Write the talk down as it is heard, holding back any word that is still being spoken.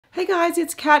Hey guys,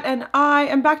 it's Kat and I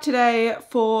am back today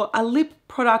for a lip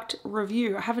product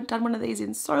review. I haven't done one of these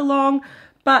in so long,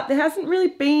 but there hasn't really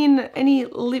been any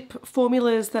lip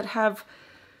formulas that have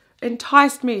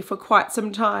enticed me for quite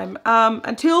some time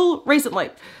until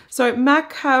recently. So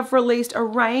MAC have released a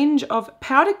range of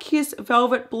Powder Kiss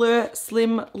Velvet Blur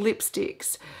Slim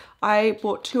lipsticks. I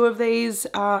bought 2 of these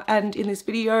and in this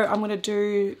video I'm going to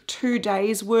do 2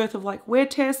 days worth of like wear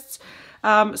tests.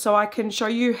 So I can show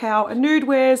you how a nude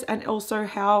wears and also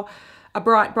how a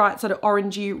bright sort of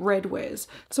orangey red wears.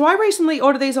 So I recently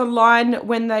ordered these online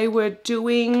when they were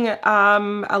doing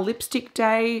a lipstick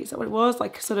day. Is that what it was?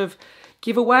 Like sort of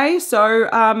giveaway. So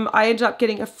I ended up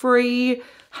getting a free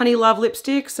Honey Love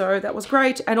lipstick. So that was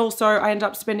great. And also I ended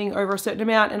up spending over a certain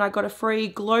amount and I got a free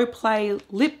Glow Play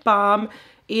lip balm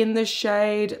in the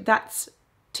shade That's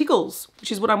Tickles,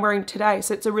 which is what I'm wearing today.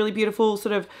 So it's a really beautiful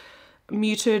sort of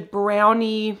muted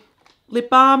brownie lip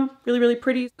balm, really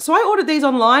pretty. So I ordered these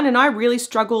online and I really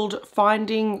struggled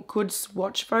finding good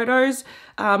swatch photos.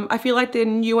 I feel like they're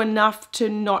new enough to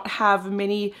not have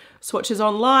many swatches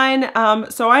online.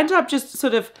 So I ended up just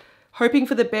sort of hoping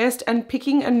for the best and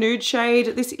picking a nude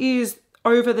shade. This is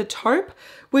Over the Taupe,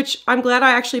 which I'm glad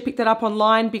I actually picked that up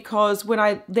online because when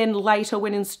I then later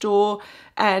went in store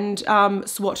and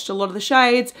swatched a lot of the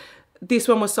shades, this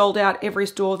one was sold out every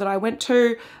store that I went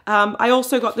to. I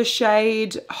also got the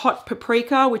shade Hot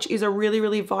Paprika, which is a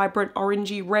really vibrant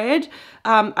orangey red.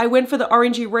 I went for the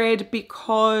orangey red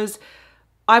because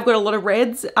I've got a lot of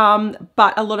reds,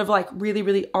 but a lot of like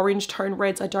really orange tone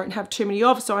reds I don't have too many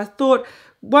of. So I thought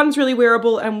one's really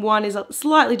wearable and one is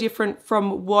slightly different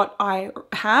from what I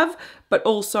have, but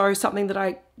also something that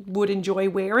I would enjoy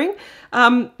wearing.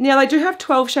 Now they do have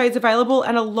 12 shades available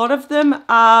and a lot of them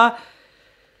are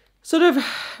sort of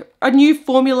a new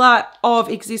formula of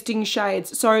existing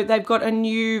shades. So they've got a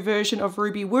new version of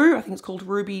Ruby Woo, I think it's called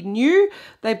Ruby New.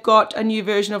 They've got a new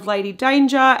version of Lady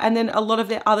Danger, and then a lot of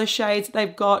their other shades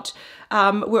they've got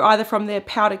were either from their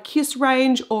Powder Kiss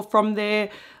range or from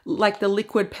their like the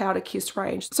liquid Powder Kiss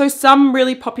range. So some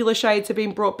really popular shades have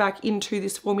been brought back into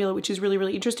this formula, which is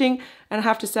really interesting. And I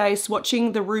have to say,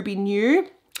 swatching the Ruby New,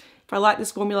 if I like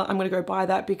this formula, I'm going to go buy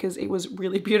that because it was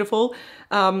really beautiful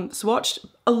swatched.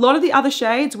 A lot of the other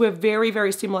shades were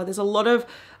very similar. There's a lot of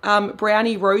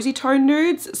browny rosy tone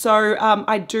nudes. So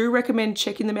I do recommend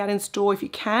checking them out in store if you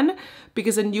can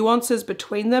because the nuances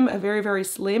between them are very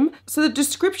slim. So the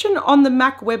description on the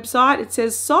MAC website, it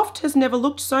says, soft has never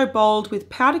looked so bold with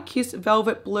Powder Kiss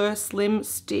Velvet Blur Slim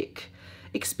Stick.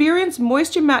 Experience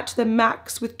moisture matte to the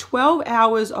max with 12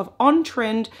 hours of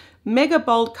on-trend mega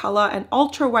bold color and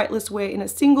ultra weightless wear in a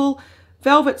single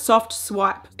velvet soft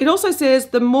swipe. It also says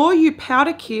the more you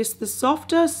powder kiss, the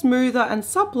softer, smoother and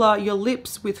suppler your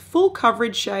lips with full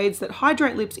coverage shades that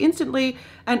hydrate lips instantly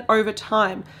and over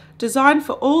time. Designed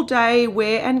for all day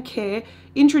wear and care,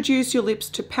 introduce your lips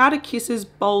to Powder Kiss's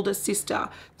bolder sister.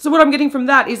 So what I'm getting from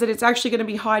that is that it's actually going to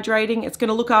be hydrating. It's going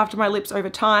to look after my lips over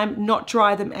time, not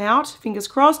dry them out, fingers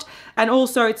crossed. And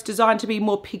also it's designed to be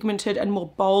more pigmented and more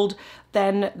bold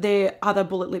than their other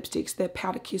bullet lipsticks, their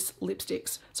Powder Kiss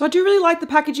lipsticks. So I do really like the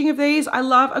packaging of these. I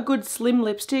love a good slim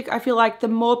lipstick. I feel like the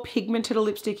more pigmented a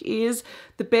lipstick is,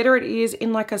 the better it is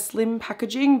in like a slim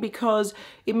packaging because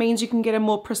it means you can get a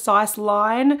more precise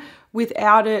line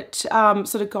without it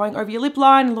sort of going over your lip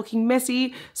line and looking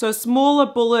messy. So a smaller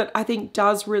bullet I think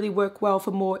does really work well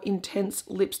for more intense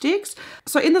lipsticks.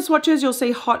 So in the swatches you'll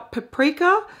see Hot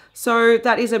Paprika. So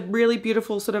that is a really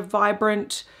beautiful sort of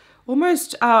vibrant,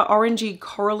 almost orangey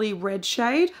corally red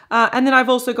shade. And then I've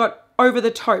also got Over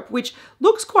the Taupe, which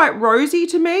looks quite rosy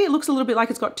to me. It looks a little bit like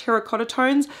it's got terracotta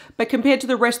tones, but compared to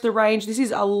the rest of the range, this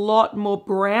is a lot more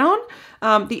brown.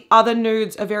 The other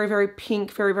nudes are very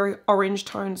pink, very orange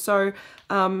tones. So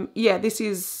yeah, this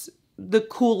is the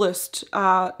coolest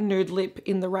nude lip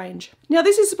in the range. Now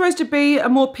this is supposed to be a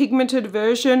more pigmented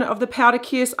version of the Powder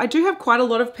Kiss. I do have quite a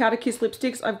lot of Powder Kiss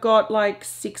lipsticks. I've got like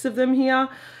 6 of them here.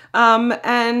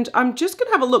 And I'm just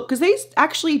gonna have a look because these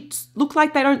actually look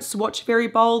like they don't swatch very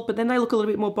bold, but then they look a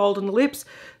little bit more bold on the lips.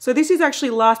 So this is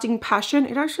actually Lasting Passion.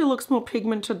 It actually looks more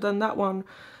pigmented than that one.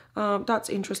 That's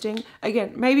interesting.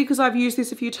 Again, maybe because I've used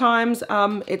this a few times,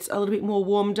 it's a little bit more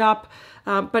warmed up,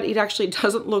 but it actually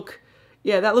doesn't look,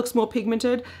 yeah, that looks more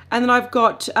pigmented. And then I've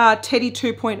got Teddy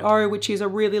 2.0, which is a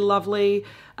really lovely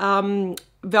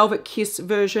Velvet Kiss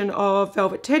version of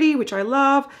Velvet Teddy, which I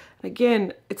love.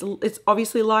 Again, it's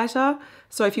obviously lighter.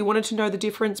 So if you wanted to know the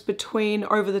difference between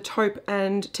Over the Taupe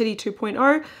and Teddy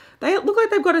 2.0, they look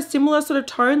like they've got a similar sort of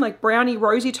tone, like browny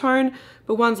rosy tone,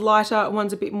 but one's lighter and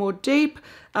one's a bit more deep.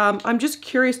 I'm just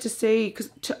curious to see, because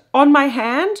on my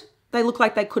hand, they look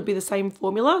like they could be the same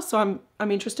formula. So I'm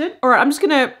interested. All right, I'm just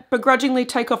gonna begrudgingly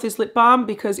take off this lip balm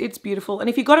because it's beautiful. And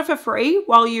if you got it for free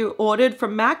while you ordered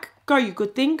from MAC, go you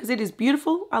good thing, because it is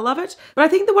beautiful. I love it. But I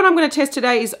think the one I'm gonna test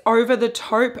today is over the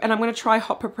taupe, and I'm gonna try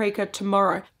hot paprika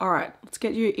tomorrow. All right, let's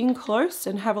get you in close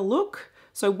and have a look.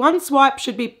 So one swipe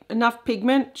should be enough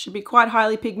pigment, should be quite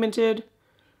highly pigmented.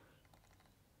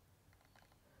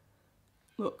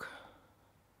 Look,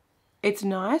 it's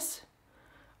nice.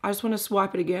 I just want to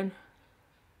swipe it again.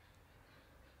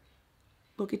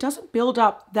 Look, it doesn't build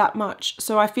up that much.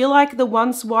 So I feel like the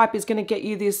one swipe is going to get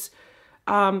you this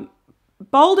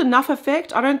bold enough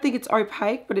effect. I don't think it's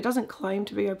opaque, but it doesn't claim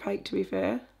to be opaque, to be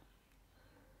fair.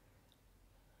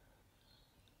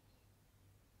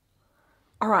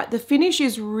 All right, the finish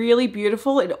is really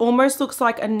beautiful. It almost looks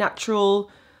like a natural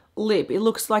lip. It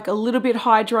looks like a little bit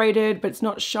hydrated, but it's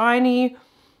not shiny.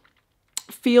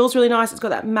 Feels really nice. It's got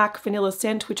that MAC vanilla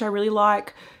scent, which I really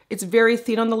like. It's very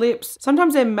thin on the lips.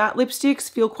 Sometimes their matte lipsticks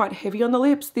feel quite heavy on the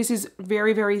lips. This is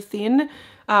very, very thin.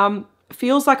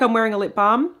 Feels like I'm wearing a lip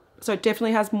balm, so it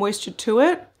definitely has moisture to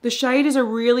it. The shade is a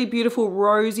really beautiful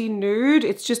rosy nude.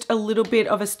 It's just a little bit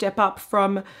of a step up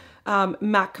from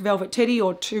MAC Velvet Teddy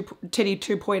or Teddy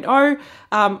 2.0.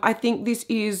 I think this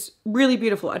is really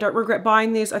beautiful. I don't regret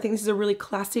buying this. I think this is a really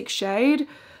classic shade.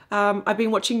 I've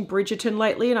been watching Bridgerton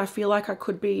lately, and I feel like I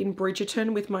could be in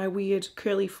Bridgerton with my weird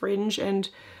curly fringe and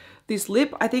this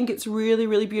lip. I think it's really,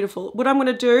 really beautiful. What I'm going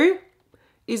to do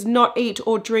is not eat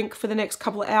or drink for the next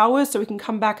couple of hours, so we can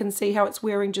come back and see how it's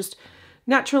wearing just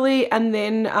naturally, and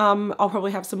then I'll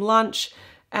probably have some lunch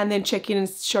and then check in and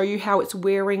show you how it's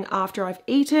wearing after I've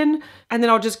eaten, and then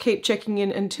I'll just keep checking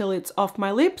in until it's off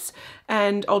my lips,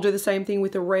 and I'll do the same thing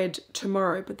with the red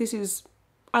tomorrow. But this is,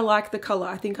 I like the color.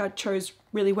 I think I chose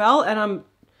really well, and I'm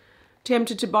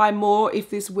tempted to buy more if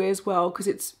this wears well, because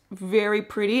it's very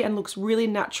pretty and looks really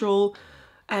natural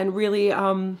and really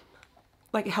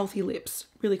like healthy lips,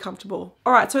 really comfortable.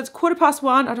 All right, so it's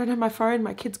 1:15. I don't have my phone,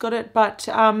 my kids got it, but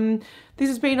this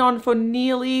has been on for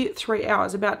nearly 3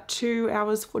 hours, about 2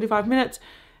 hours, 45 minutes,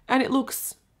 and it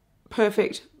looks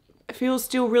perfect. It feels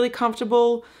still really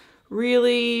comfortable,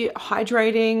 really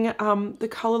hydrating. The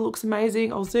color looks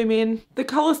amazing. I'll zoom in. The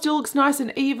color still looks nice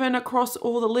and even across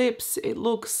all the lips. It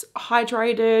looks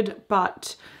hydrated,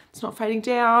 but it's not fading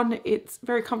down. It's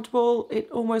very comfortable. It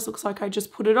almost looks like I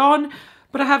just put it on,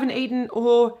 but I haven't eaten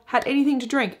or had anything to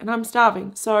drink, and I'm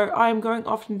starving. So I'm going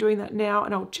off and doing that now,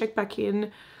 and I'll check back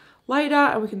in later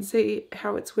and we can see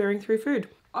how it's wearing through food.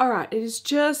 All right, it is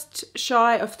just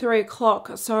shy of 3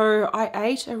 o'clock. So I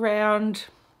ate around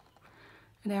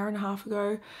an hour and a half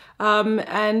ago,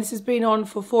 and this has been on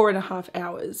for 4.5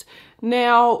 hours.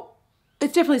 Now,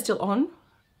 it's definitely still on,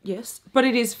 yes, but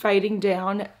it is fading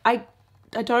down. I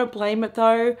don't blame it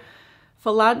though.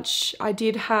 For lunch, I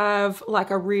did have like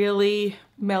a really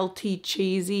melty,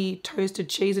 cheesy, toasted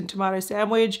cheese and tomato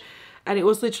sandwich, and it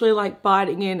was literally like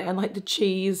biting in, and like the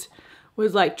cheese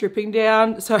was like dripping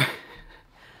down. So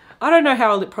I don't know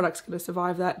how a lip product's gonna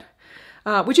survive that,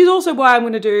 which is also why I'm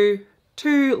gonna do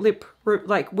 2 lip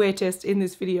like wear tests in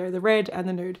this video, the red and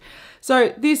the nude.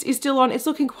 So this is still on. It's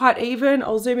looking quite even.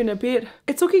 I'll zoom in a bit.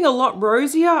 It's looking a lot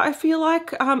rosier, I feel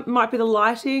like. Might be the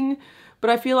lighting,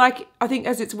 but I feel like, I think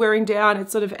as it's wearing down,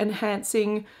 it's sort of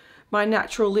enhancing my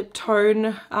natural lip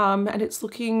tone, and it's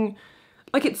looking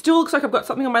like, it still looks like I've got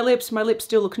something on my lips. My lips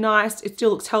still look nice. It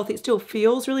still looks healthy. It still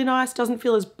feels really nice. Doesn't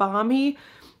feel as balmy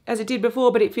as it did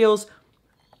before, but it feels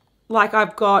like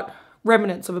I've got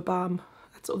remnants of a balm.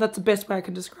 That's the best way I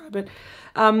can describe it.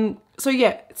 So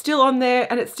yeah, it's still on there,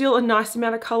 and it's still a nice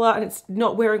amount of color, and it's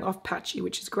not wearing off patchy,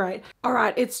 which is great. All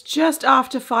right, it's just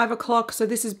after 5 o'clock. So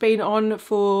this has been on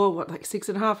for what, like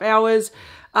 6.5 hours.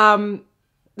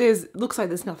 Looks like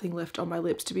there's nothing left on my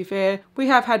lips, to be fair. We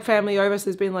have had family over, so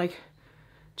there's been like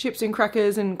chips and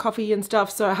crackers and coffee and stuff.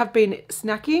 So I have been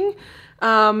snacking.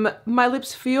 My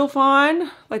lips feel fine.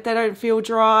 Like, they don't feel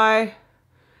dry.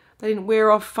 They didn't wear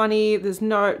off funny. There's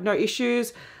no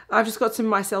issues. I've just got some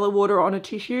micellar water on a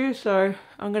tissue, so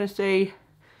I'm gonna see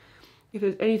if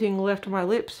there's anything left on my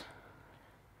lips.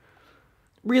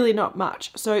 Really not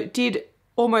much. So it did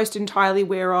almost entirely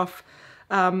wear off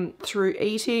through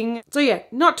eating. So yeah,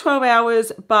 not 12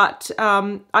 hours, but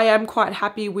I am quite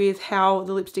happy with how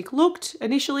the lipstick looked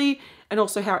initially, and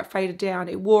also how it faded down.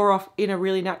 It wore off in a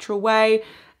really natural way,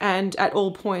 and at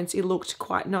all points it looked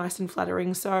quite nice and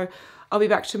flattering. So I'll be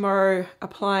back tomorrow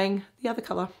applying the other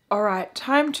color. All right,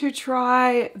 time to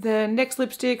try the next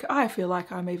lipstick. I feel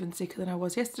like I'm even sicker than I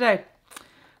was yesterday.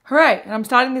 Hooray, and I'm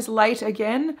starting this late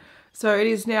again. So it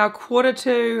is now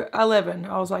 11:15.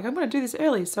 I was like, I'm gonna do this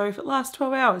early, so if it lasts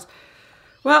 12 hours.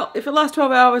 Well, if it lasts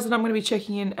 12 hours, then I'm going to be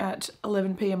checking in at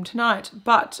 11 p.m. tonight.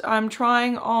 But I'm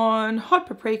trying on Hot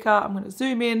Paprika. I'm going to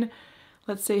zoom in.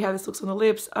 Let's see how this looks on the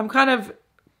lips. I'm kind of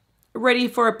ready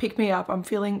for a pick-me-up. I'm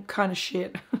feeling kind of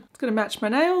shit. It's going to match my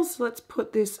nails. Let's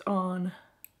put this on.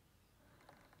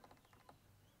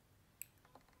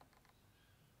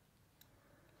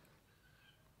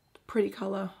 Pretty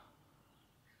colour.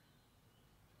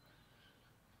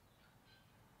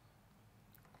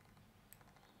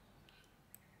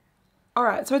 All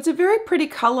right, so it's a very pretty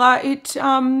color. It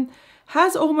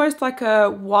has almost like a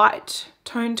white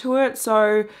tone to it.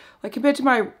 So like compared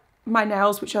to my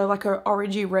nails, which are like a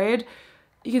orangey red,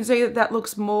 you can see that that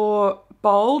looks more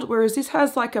bold, whereas this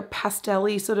has like a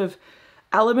pastel-y sort of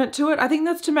element to it. I think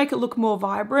that's to make it look more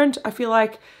vibrant. I feel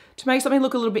like to make something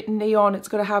look a little bit neon, it's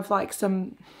got to have like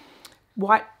some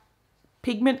white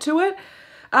pigment to it.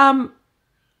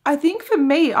 I think for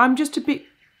me, I'm just a bit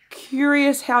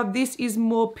curious how this is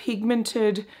more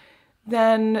pigmented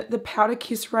than the Powder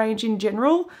Kiss range in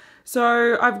general.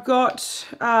 So I've got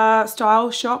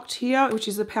Style Shocked here, which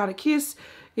is the Powder Kiss.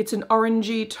 It's an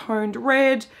orangey toned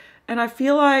red, and I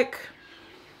feel like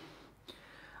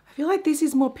this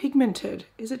is more pigmented.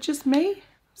 Is it just me?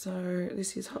 So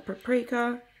this is Hot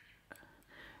Paprika.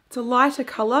 It's a lighter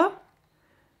color,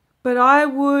 but I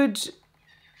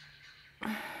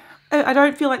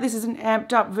don't feel like this is an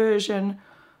amped up version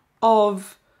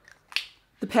of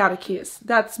the Powder Kiss.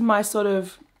 That's my sort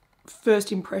of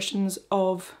first impressions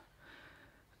of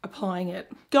applying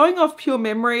it. Going off pure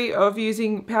memory of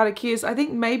using Powder Kiss, I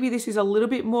think maybe this is a little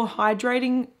bit more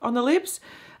hydrating on the lips,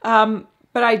 but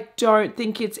I don't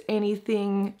think it's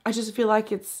anything. I just feel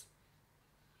like it's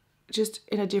just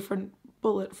in a different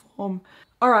bullet form.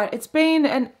 All right, it's been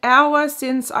an hour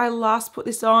since I last put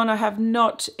this on. I have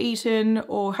not eaten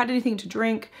or had anything to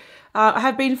drink. I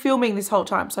have been filming this whole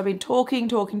time, so I've been talking,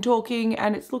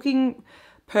 and it's looking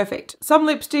perfect. Some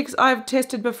lipsticks I've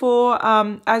tested before,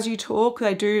 as you talk,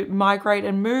 they do migrate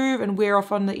and move and wear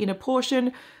off on the inner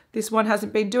portion. This one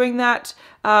hasn't been doing that,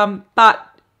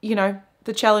 but you know,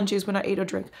 the challenge is when I eat or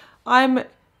drink. I'm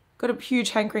got a huge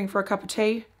hankering for a cup of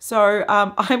tea, so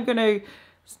I'm gonna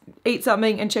eat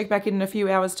something and check back in a few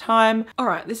hours time. All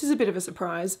right, this is a bit of a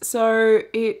surprise. So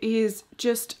it is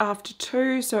just after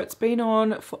 2, so it's been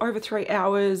on for over 3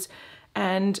 hours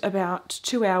and about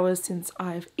 2 hours since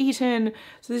I've eaten.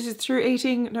 So this is through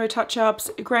eating, no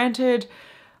touch-ups. Granted,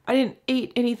 I didn't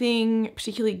eat anything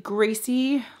particularly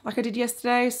greasy like I did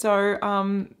yesterday,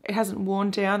 so it hasn't worn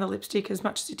down the lipstick as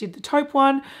much as it did the taupe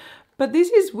one, but this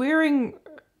is wearing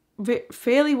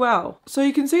fairly well. So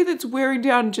you can see that it's wearing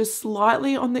down just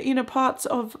slightly on the inner parts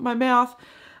of my mouth,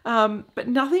 but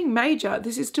nothing major.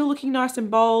 This is still looking nice and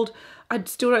bold. I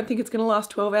still don't think it's going to last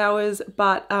 12 hours,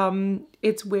 but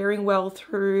it's wearing well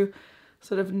through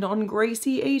sort of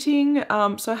non-greasy eating.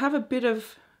 So I have a bit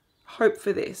of hope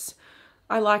for this.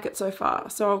 I like it so far.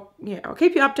 So yeah, I'll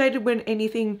keep you updated when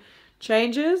anything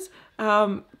changes,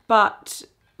 but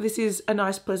this is a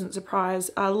nice pleasant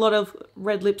surprise. A lot of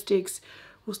red lipsticks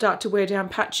will start to wear down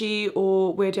patchy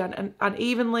or wear down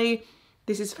unevenly.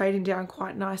 This is fading down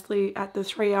quite nicely at the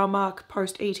 3 hour mark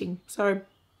post eating, so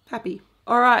happy.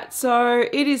 All right, so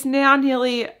it is now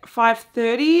nearly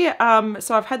 5:30.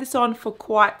 So I've had this on for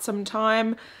quite some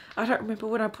time. I don't remember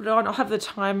when I put it on. I'll have the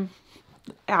time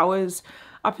hours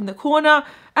up in the corner,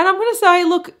 and I'm gonna say,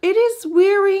 look, it is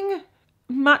wearing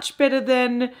much better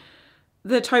than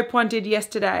the taupe one did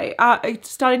yesterday. It's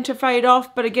starting to fade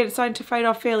off, but again, it's starting to fade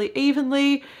off fairly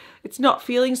evenly. It's not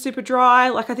feeling super dry.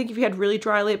 Like, I think if you had really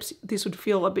dry lips, this would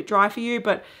feel a bit dry for you,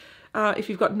 but if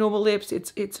you've got normal lips,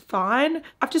 it's fine.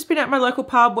 I've just been at my local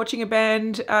pub watching a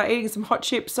band, eating some hot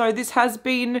chips, so this has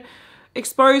been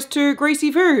exposed to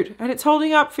greasy food and it's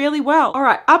holding up fairly well. All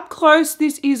right, up close,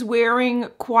 this is wearing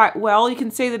quite well. You can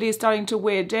see that it is starting to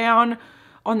wear down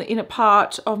on the inner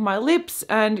part of my lips,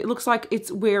 and it looks like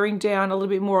it's wearing down a little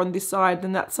bit more on this side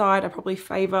than that side. I probably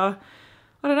favor,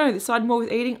 I don't know, this side more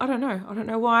with eating. I don't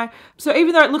know why. So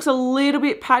even though it looks a little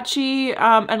bit patchy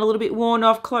and a little bit worn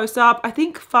off close up, I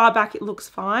think far back it looks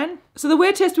fine. So the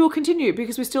wear test will continue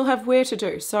because we still have wear to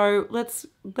do. So let's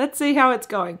see how it's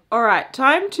going. All right,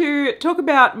 time to talk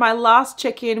about my last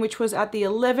check-in, which was at the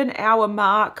 11 hour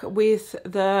mark with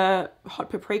the Hot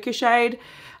Paprika shade.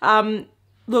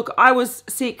 Look, I was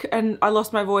sick and I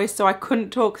lost my voice, so I couldn't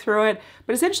talk through it,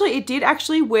 but essentially it did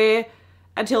actually wear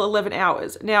until 11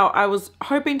 hours. Now, I was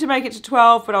hoping to make it to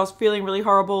 12, but I was feeling really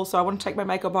horrible, so I wanted to take my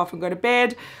makeup off and go to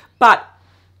bed. But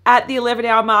at the 11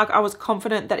 hour mark, I was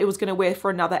confident that it was going to wear for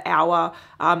another hour,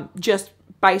 just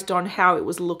based on how it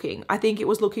was looking. I think it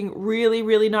was looking really,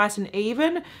 really nice and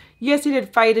even. Yes, it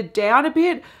had faded down a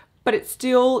bit, but it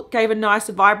still gave a nice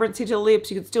vibrancy to the lips.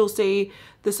 You could still see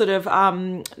the sort of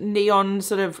neon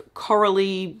sort of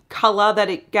corally color that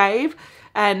it gave.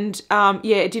 And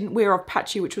yeah, it didn't wear off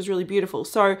patchy, which was really beautiful.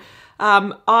 So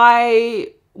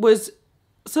I was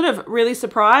sort of really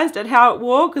surprised at how it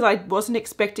wore because I wasn't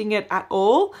expecting it at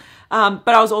all. But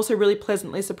I was also really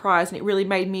pleasantly surprised, and it really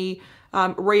made me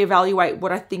reevaluate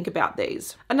what I think about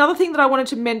these. Another thing that I wanted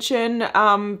to mention,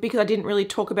 because I didn't really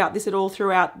talk about this at all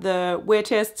throughout the wear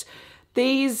tests,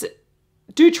 these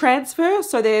do transfer.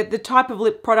 So they're the type of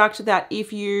lip product that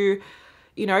if you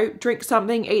know, drink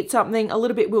something, eat something, a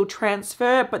little bit will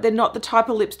transfer, but they're not the type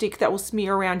of lipstick that will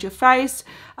smear around your face.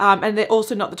 And they're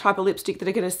also not the type of lipstick that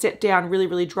are going to set down really,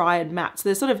 really dry and matte. So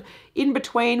they're sort of in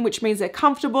between, which means they're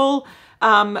comfortable,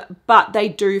 but they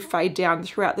do fade down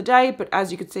throughout the day. But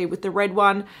as you can see with the red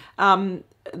one,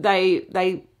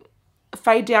 they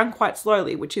fade down quite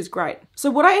slowly, which is great.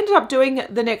 So what I ended up doing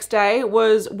the next day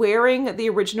was wearing the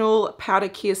original Powder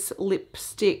Kiss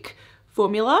lipstick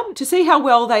formula to see how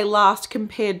well they last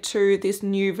compared to this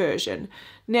new version.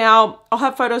 Now, I'll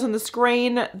have photos on the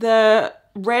screen. The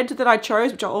red that I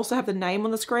chose, which I also have the name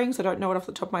on the screen, so I don't know it off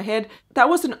the top of my head, that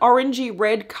was an orangey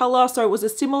red color, so it was a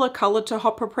similar color to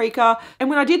Hot Paprika. And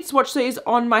when I did swatch these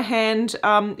on my hand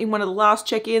in one of the last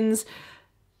check-ins,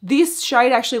 this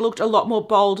shade actually looked a lot more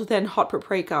bold than Hot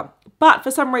Paprika. But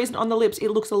for some reason on the lips,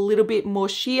 it looks a little bit more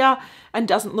sheer and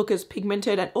doesn't look as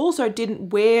pigmented, and also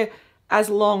didn't wear as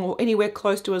long or anywhere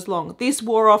close to as long. This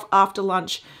wore off after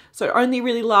lunch, so it only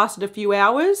really lasted a few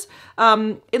hours.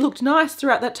 It looked nice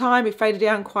throughout that time. It faded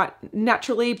down quite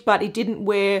naturally, but it didn't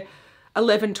wear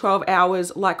 11, 12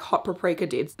 hours like Hot Paprika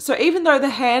did. So even though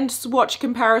the hand swatch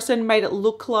comparison made it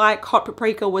look like Hot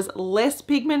Paprika was less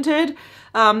pigmented,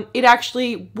 it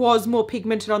actually was more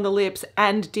pigmented on the lips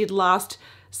and did last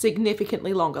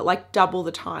significantly longer, like double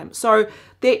the time. So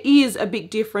there is a big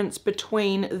difference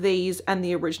between these and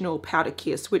the original Powder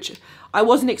Kiss, which I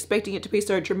wasn't expecting it to be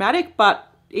so dramatic, but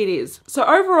it is. So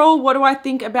overall, what do I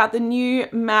think about the new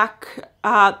MAC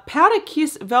Powder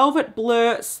Kiss Velvet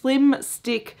Blur Slim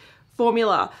Stick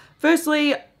formula?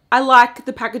 Firstly, I like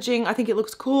the packaging. I think it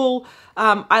looks cool.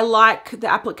 I like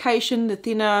the application. The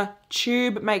thinner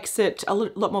tube makes it a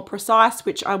lot more precise,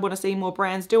 which I want to see more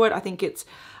brands do it. I think it's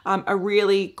a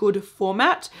really good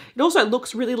format. It also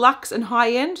looks really luxe and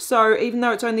high-end. So even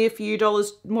though it's only a few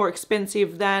dollars more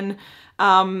expensive than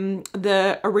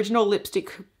the original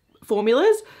lipstick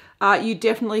formulas, you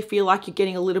definitely feel like you're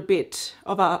getting a little bit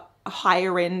of a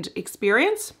higher-end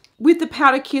experience. With the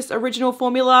Powder Kiss original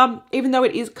formula, even though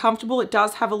it is comfortable, it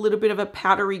does have a little bit of a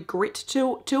powdery grit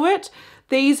to it.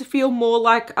 These feel more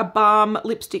like a balm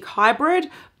lipstick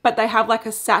hybrid, but they have like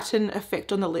a satin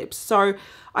effect on the lips. So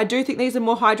I do think these are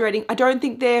more hydrating. I don't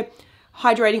think they're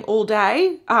hydrating all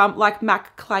day like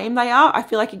MAC claim they are. I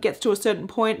feel like it gets to a certain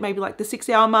point, maybe like the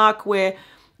 6-hour mark, where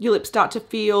your lips start to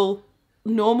feel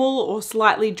normal or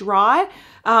slightly dry.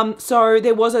 So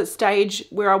there was a stage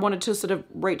where I wanted to sort of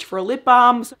reach for a lip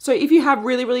balm. So if you have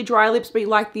really, really dry lips, but you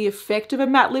like the effect of a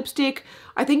matte lipstick,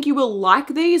 I think you will like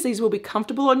these. These will be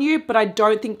comfortable on you, but I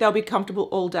don't think they'll be comfortable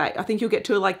all day. I think you'll get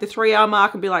to like the 3-hour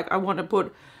mark and be like, I want to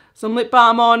put some lip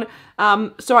balm on.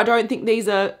 So I don't think these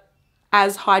are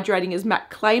as hydrating as MAC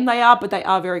claim they are, but they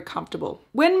are very comfortable.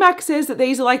 When MAC says that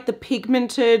these are like the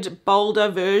pigmented, bolder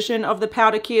version of the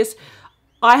Powder Kiss,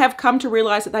 I have come to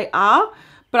realize that they are,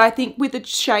 but I think with the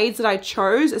shades that I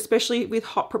chose, especially with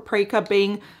Hot Paprika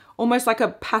being almost like a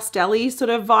pastel-y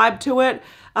sort of vibe to it,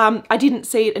 I didn't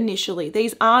see it initially.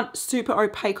 These aren't super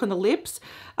opaque on the lips,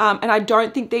 and I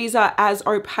don't think these are as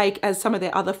opaque as some of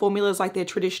their other formulas, like their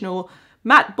traditional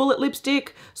matte bullet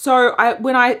lipstick. So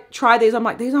when I try these, I'm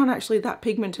like, these aren't actually that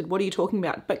pigmented. What are you talking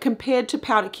about? But compared to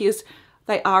Powder Kiss,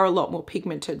 they are a lot more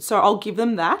pigmented. So I'll give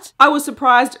them that. I was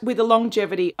surprised with the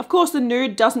longevity. Of course, the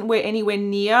nude doesn't wear anywhere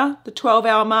near the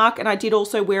 12-hour mark. And I did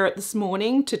also wear it this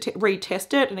morning to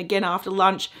retest it. And again, after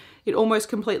lunch, it almost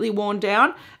completely worn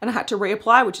down and I had to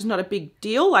reapply, which is not a big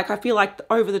deal. Like I feel like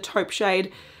over the taupe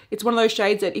shade, it's one of those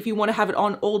shades that if you want to have it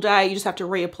on all day, you just have to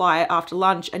reapply it after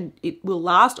lunch and it will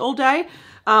last all day.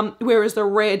 Whereas the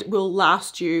red will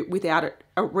last you without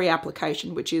a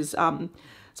reapplication, which is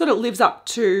sort of lives up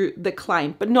to the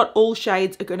claim, but not all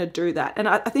shades are going to do that. And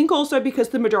I think also because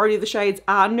the majority of the shades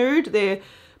are nude, they're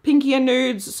pinkier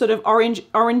nudes, sort of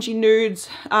orangey nudes,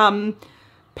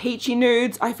 peachy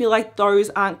nudes, I feel like those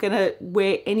aren't going to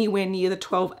wear anywhere near the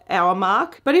 12-hour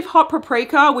mark. But if Hot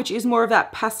Paprika, which is more of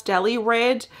that pastel-y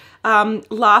red,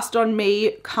 last on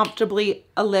me comfortably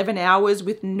 11 hours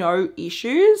with no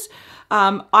issues,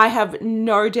 I have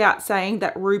no doubt saying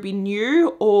that Ruby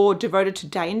New or Devoted to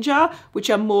Danger, which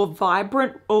are more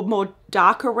vibrant or more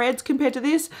darker reds compared to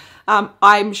this,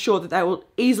 I'm sure that they will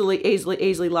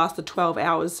easily last the 12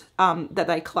 hours that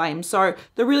they claim. So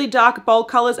the really dark bold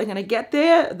colors are going to get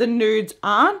there. The nudes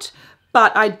aren't.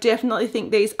 But I definitely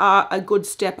think these are a good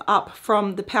step up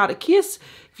from the Powder Kiss.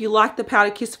 If you like the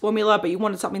Powder Kiss formula, but you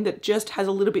wanted something that just has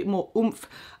a little bit more oomph,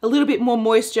 a little bit more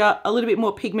moisture, a little bit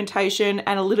more pigmentation,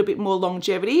 and a little bit more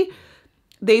longevity,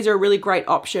 these are a really great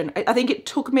option. I think it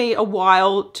took me a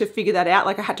while to figure that out.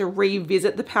 Like, I had to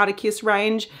revisit the Powder Kiss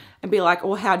range and be like,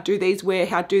 oh, how do these wear?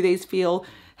 How do these feel?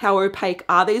 How opaque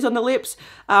are these on the lips?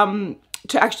 To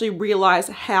actually realize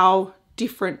how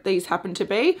different these happen to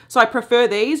be. So I prefer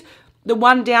these. The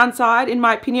one downside, in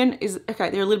my opinion, is,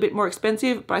 okay, they're a little bit more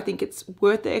expensive, but I think it's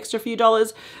worth the extra few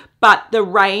dollars. But the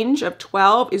range of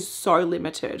 12 is so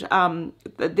limited.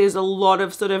 There's a lot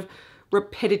of sort of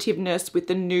repetitiveness with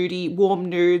the nudie, warm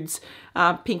nudes,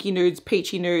 pinky nudes,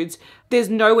 peachy nudes. There's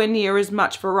nowhere near as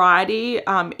much variety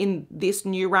in this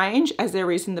new range as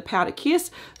there is in the Powder Kiss.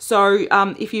 So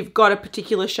if you've got a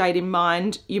particular shade in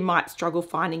mind, you might struggle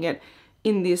finding it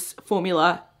in this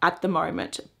formula at the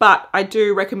moment. But I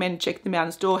do recommend checking them out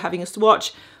in store, having a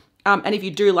swatch. And if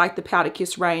you do like the Powder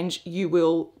Kiss range, you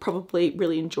will probably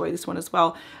really enjoy this one as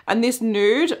well. And this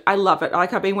nude, I love it.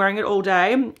 Like, I've been wearing it all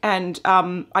day, and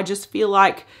I just feel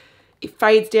like it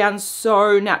fades down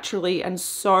so naturally and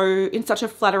so in such a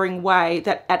flattering way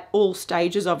that at all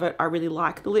stages of it, I really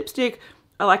like the lipstick.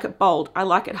 I like it bold. I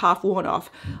like it half worn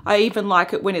off. I even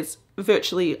like it when it's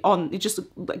virtually on. It just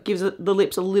gives the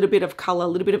lips a little bit of color, a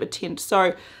little bit of a tint.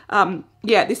 So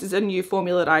yeah, this is a new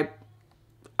formula that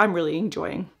I'm really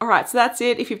enjoying. All right, so that's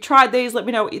it. If you've tried these, let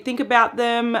me know what you think about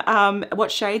them.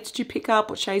 What shades did you pick up?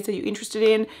 What shades are you interested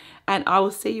in? And I will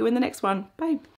see you in the next one. Bye.